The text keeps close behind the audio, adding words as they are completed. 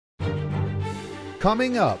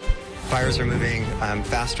coming up. Fires are moving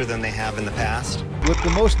faster than they have in the past. With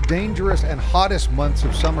the most dangerous and hottest months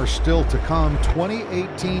of summer still to come,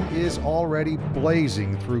 2018 is already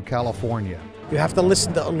blazing through California. You have to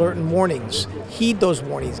listen to alert and warnings. Heed those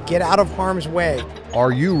warnings. Get out of harm's way.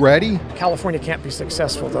 Are you ready? California can't be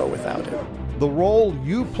successful, though, without it. The role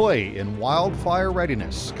you play in wildfire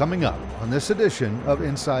readiness, coming up on this edition of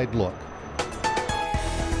Inside Look.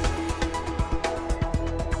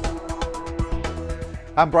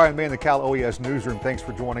 I'm Brian May in the Cal OES Newsroom. Thanks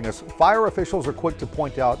for joining us. Fire officials are quick to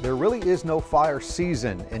point out there really is no fire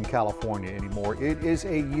season in California anymore. It is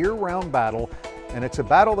a year-round battle, and it's a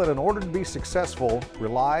battle that in order to be successful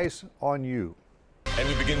relies on you. And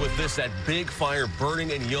we begin with this. That big fire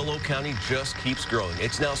burning in Yolo County just keeps growing.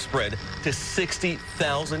 It's now spread to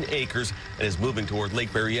 60,000 acres and is moving toward Lake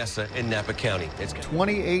Berryessa in Napa County.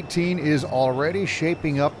 2018 is already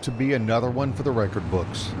shaping up to be another one for the record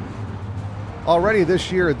books. Already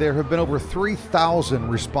this year, there have been over 3,000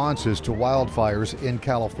 responses to wildfires in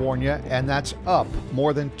California, and that's up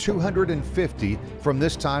more than 250 from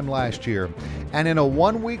this time last year. And in a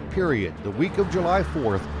one-week period, the week of July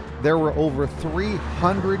 4th, there were over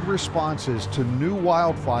 300 responses to new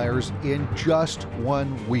wildfires in just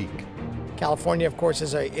 1 week. California, of course,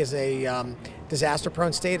 is a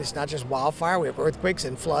disaster-prone state. It's not just wildfire. We have earthquakes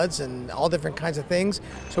and floods and all different kinds of things.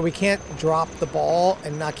 So we can't drop the ball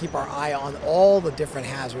and not keep our eye on all the different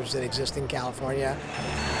hazards that exist in California.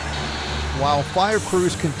 While fire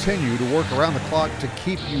crews continue to work around the clock to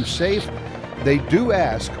keep you safe, they do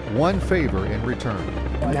ask one favor in return.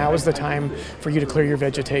 Now is the time for you to clear your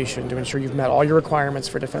vegetation to ensure you've met all your requirements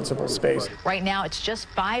for defensible space. Right now, it's just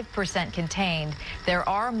 5% contained. There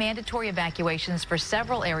are mandatory evacuations for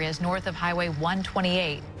several areas north of Highway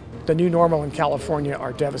 128. The new normal in California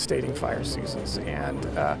are devastating fire seasons, and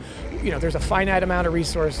there's a finite amount of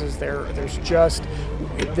resources. There's just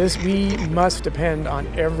this. We must depend on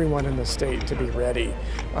everyone in the state to be ready,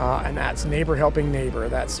 and that's neighbor helping neighbor.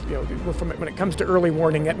 That's when it comes to early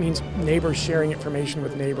warning, that means neighbors sharing information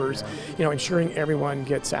with neighbors. Ensuring everyone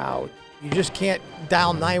gets out. You just can't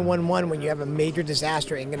dial 911 when you have a major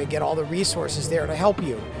disaster and going to get all the resources there to help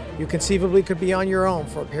you. You conceivably could be on your own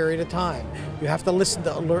for a period of time. You have to listen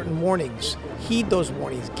to alert and warnings. Heed those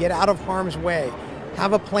warnings. Get out of harm's way.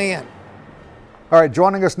 Have a plan. All right,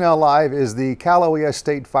 joining us now live is the Cal OES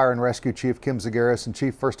State Fire and Rescue Chief, Kim Zagaris. And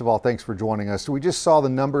Chief, first of all, thanks for joining us. We just saw the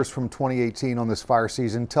numbers from 2018 on this fire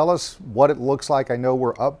season. Tell us what it looks like. I know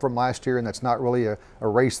we're up from last year, and that's not really a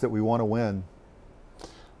race that we want to win.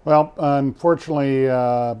 Well, unfortunately,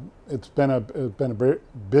 it's been a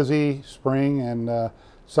busy spring, and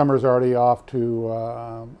summer's already off to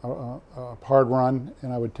a hard run.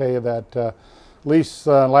 And I would tell you that at least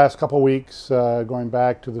last couple of weeks, going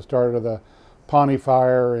back to the start of the Pawnee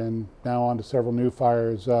fire and now on to several new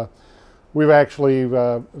fires, we've actually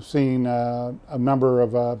seen a number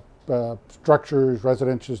of structures,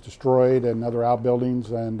 residences destroyed, and other outbuildings.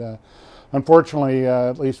 And unfortunately,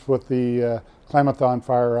 at least with the Klamathon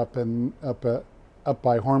fire up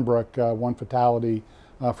by Hornbrook, one fatality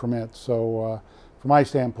from it. So from my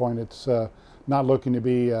standpoint, it's not looking to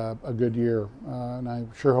be a good year, and I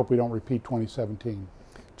sure hope we don't repeat 2017.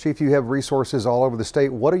 Chief, you have resources all over the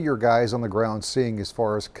state. What are your guys on the ground seeing as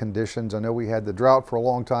far as conditions? I know we had the drought for a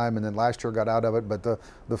long time, and then last year got out of it, but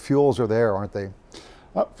the fuels are there, aren't they?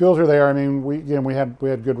 Fuels are there. I mean, we had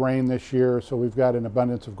good rain this year, so we've got an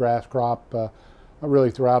abundance of grass crop really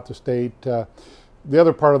throughout the state. The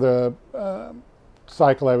other part of the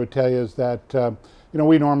cycle, I would tell you, is that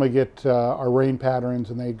we normally get our rain patterns,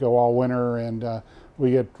 and they go all winter, and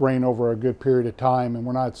we get rain over a good period of time, and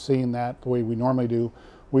we're not seeing that the way we normally do.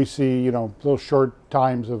 We see little short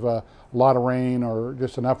times of a lot of rain or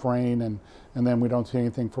just enough rain, and then we don't see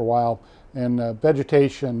anything for a while. And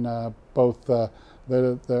vegetation, both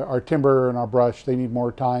our timber and our brush, they need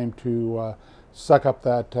more time to suck up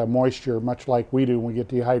that moisture, much like we do when we get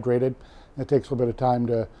dehydrated. It takes a little bit of time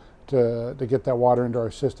to get that water into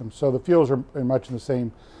our system. So the fuels are much in the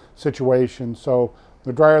same situation. So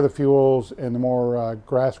the drier the fuels and the more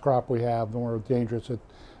grass crop we have, the more dangerous it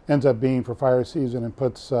ends up being for fire season, and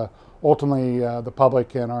puts ultimately the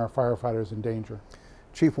public and our firefighters in danger.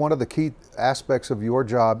 Chief, one of the key aspects of your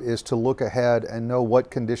job is to look ahead and know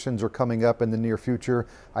what conditions are coming up in the near future.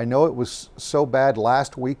 I know it was so bad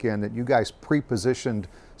last weekend that you guys pre-positioned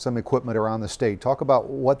some equipment around the state. Talk about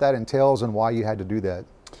what that entails and why you had to do that.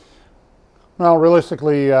 Well,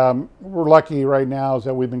 realistically, we're lucky right now is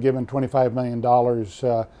that we've been given $25 million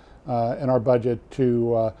in our budget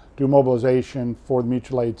to do mobilization for the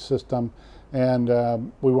mutual aid system. And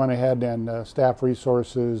we went ahead and staff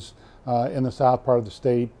resources in the south part of the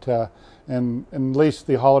state, and at least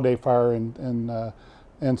the holiday fire in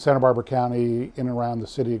Santa Barbara County in and around the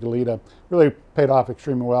city of Goleta really paid off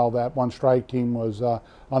extremely well. That one strike team was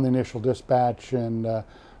on the initial dispatch and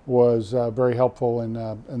was very helpful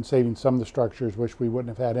in saving some of the structures, which we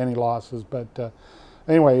wouldn't have had any losses. But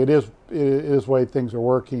anyway, it is the way things are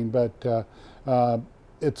working. But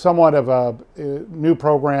it's somewhat of a new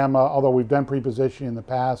program, although we've done pre-positioning in the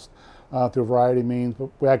past through a variety of means. But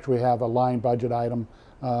we actually have a line budget item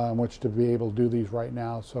in which to be able to do these right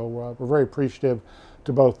now. So we're very appreciative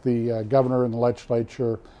to both the governor and the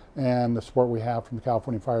legislature and the support we have from the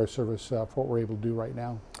California Fire Service for what we're able to do right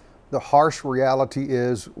now. The harsh reality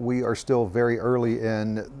is we are still very early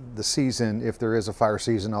in the season, if there is a fire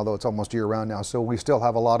season, although it's almost year-round now, so we still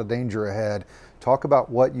have a lot of danger ahead. Talk about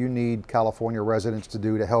what you need California residents to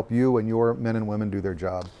do to help you and your men and women do their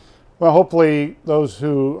job. Well, hopefully those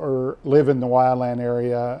who live in the wildland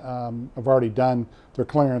area have already done their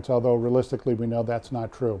clearance, although realistically we know that's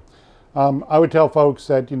not true. I would tell folks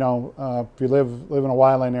that, you know, if you live in a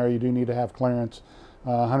wildland area, you do need to have clearance.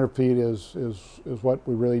 100 feet is what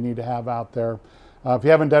we really need to have out there. If you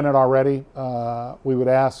haven't done it already, we would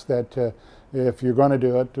ask that if you're going to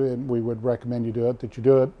do it, and we would recommend you do it, that you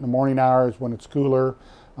do it in the morning hours when it's cooler,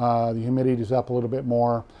 the humidity is up a little bit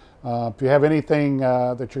more. If you have anything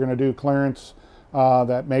that you're going to do clearance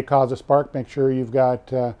that may cause a spark, make sure you've got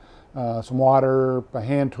some water, a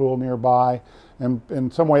hand tool nearby,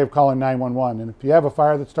 and some way of calling 911. And if you have a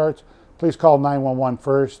fire that starts, please call 911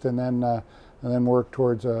 first, and then work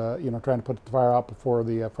towards you know, trying to put the fire out before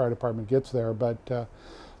the fire department gets there. But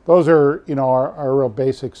those are, you know, our real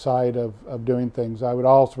basic side of doing things. I would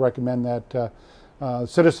also recommend that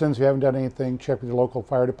citizens, if you haven't done anything, check with your local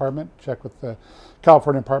fire department, check with the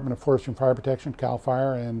California Department of Forestry and Fire Protection, CAL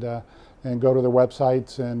FIRE, and go to their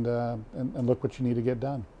websites and look what you need to get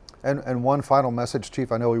done. And one final message,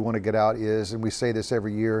 Chief, I know we want to get out is, and we say this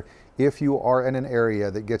every year, if you are in an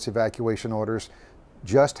area that gets evacuation orders,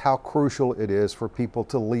 just how crucial it is for people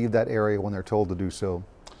to leave that area when they're told to do so.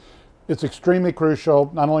 It's extremely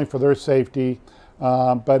crucial, not only for their safety,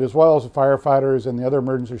 but as well as the firefighters and the other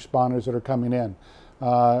emergency responders that are coming in.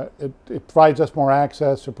 It provides us more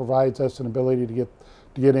access. It provides us an ability to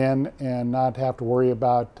get in and not have to worry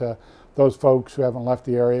about those folks who haven't left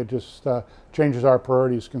the area. It just changes our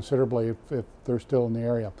priorities considerably if they're still in the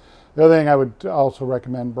area. The other thing I would also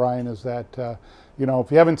recommend, Brian, is that you know,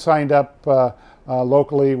 if you haven't signed up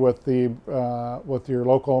locally with your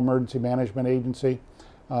local emergency management agency,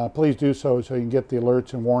 please do so you can get the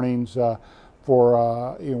alerts and warnings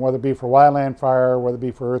for you know, whether it be for wildland fire, whether it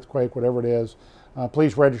be for earthquake, whatever it is.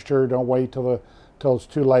 Please register. Don't wait till it's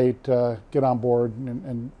too late. Get on board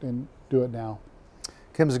and do it now.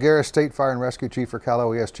 Kim Zagaris, State Fire and Rescue Chief for Cal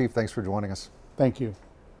OES. Chief, thanks for joining us. Thank you.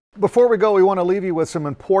 Before we go, we want to leave you with some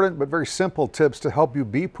important but very simple tips to help you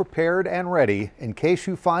be prepared and ready in case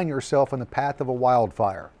you find yourself in the path of a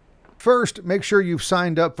wildfire. First, make sure you've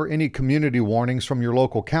signed up for any community warnings from your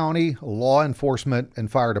local county, law enforcement,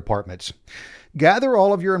 and fire departments. Gather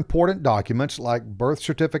all of your important documents like birth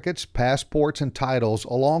certificates, passports, and titles,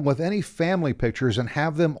 along with any family pictures, and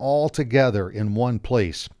have them all together in one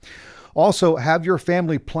place. Also, have your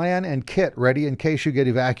family plan and kit ready in case you get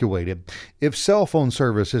evacuated. If cell phone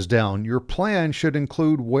service is down, your plan should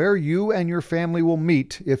include where you and your family will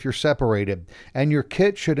meet if you're separated, and your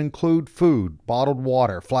kit should include food, bottled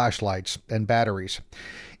water, flashlights, and batteries.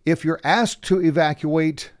 If you're asked to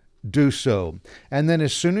evacuate, do so. And then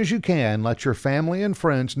as soon as you can, let your family and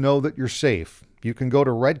friends know that you're safe. You can go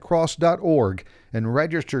to redcross.org and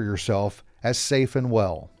register yourself as safe and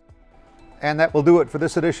well. And that will do it for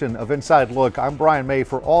this edition of Inside Look. I'm Brian May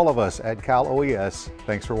for all of us at Cal OES.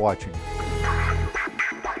 Thanks for watching.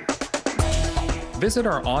 Visit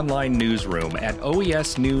our online newsroom at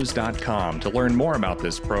oesnews.com to learn more about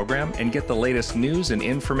this program and get the latest news and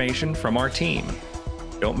information from our team.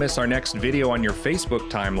 Don't miss our next video on your Facebook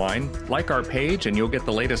timeline. Like our page and you'll get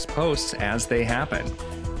the latest posts as they happen.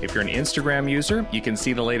 If you're an Instagram user, you can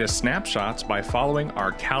see the latest snapshots by following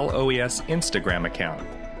our Cal OES Instagram account.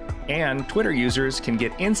 And Twitter users can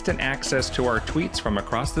get instant access to our tweets from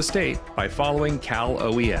across the state by following Cal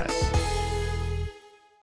OES.